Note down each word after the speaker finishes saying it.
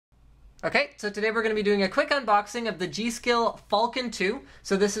Okay, so today we're going to be doing a quick unboxing of the G.Skill Falcon II.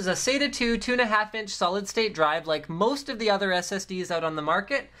 So this is a SATA 2 2.5-inch solid-state drive like most of the other SSDs out on the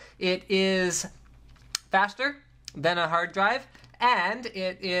market. It is faster than a hard drive, and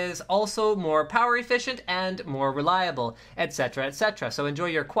it is also more power efficient and more reliable, etc., etc. So enjoy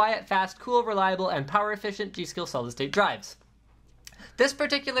your quiet, fast, cool, reliable, and power efficient G.Skill solid-state drives. This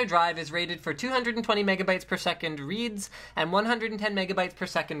particular drive is rated for 220 megabytes per second reads and 110 megabytes per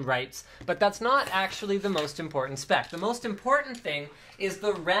second writes, but that's not actually the most important spec. The most important thing is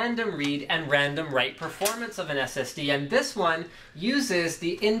the random read and random write performance of an SSD, and this one uses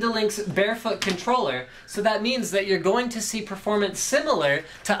the Indilinx barefoot controller, so that means that you're going to see performance similar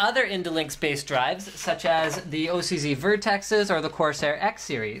to other Indilinx-based drives, such as the OCZ Vertexes or the Corsair X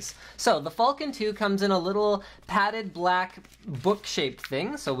series. So the Falcon II comes in a little padded black book-shaped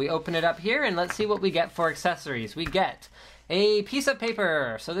thing, so we open it up here and let's see what we get for accessories. We get a piece of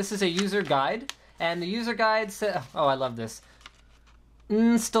paper. So this is a user guide, and the user guide says, oh, I love this.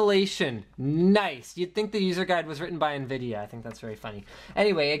 Installation. Nice. You'd think the user guide was written by NVIDIA. I think that's very funny.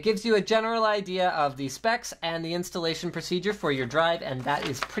 Anyway, it gives you a general idea of the specs and the installation procedure for your drive, and that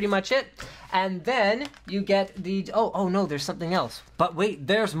is pretty much it. And then you get the... Oh no, there's something else. But wait,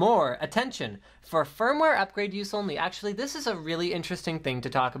 there's more. Attention. For firmware upgrade use only, actually, this is a really interesting thing to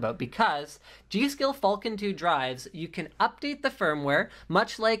talk about because G.Skill Falcon II drives, you can update the firmware,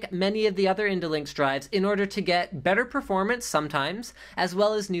 much like many of the other Indilinx drives, in order to get better performance sometimes, as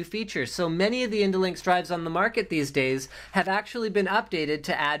well as new features. So many of the Indilinx drives on the market these days have actually been updated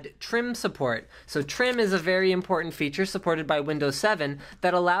to add trim support. So trim is a very important feature supported by Windows 7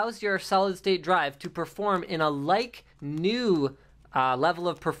 that allows your solid-state drive to perform in a new level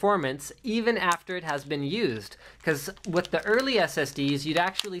of performance even after it has been used. Because with the early SSDs, you'd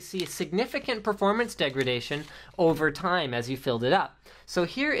actually see significant performance degradation over time as you filled it up. So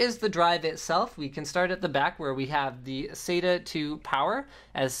here is the drive itself. We can start at the back where we have the SATA 2 power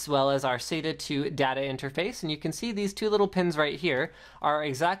as well as our SATA 2 data interface, and you can see these two little pins right here are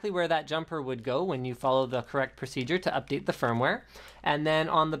exactly where that jumper would go when you follow the correct procedure to update the firmware. And then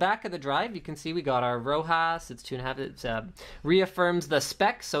on the back of the drive, you can see we got our ROHS, it's 2.5, it reaffirms the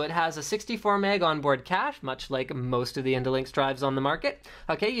spec, so it has a 64 meg onboard cache, much like most of the Indilinx drives on the market.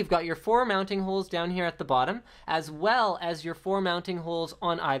 Okay, you've got your 4 mounting holes down here at the bottom, as well as your 4 mounting holes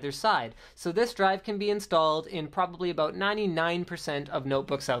on either side. So this drive can be installed in probably about 99% of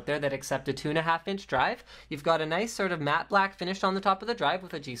notebooks out there that accept a 2.5-inch drive. You've got a nice sort of matte black finish on the top of the drive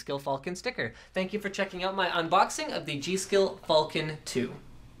with a G.Skill Falcon sticker. Thank you for checking out my unboxing of the G.Skill Falcon II.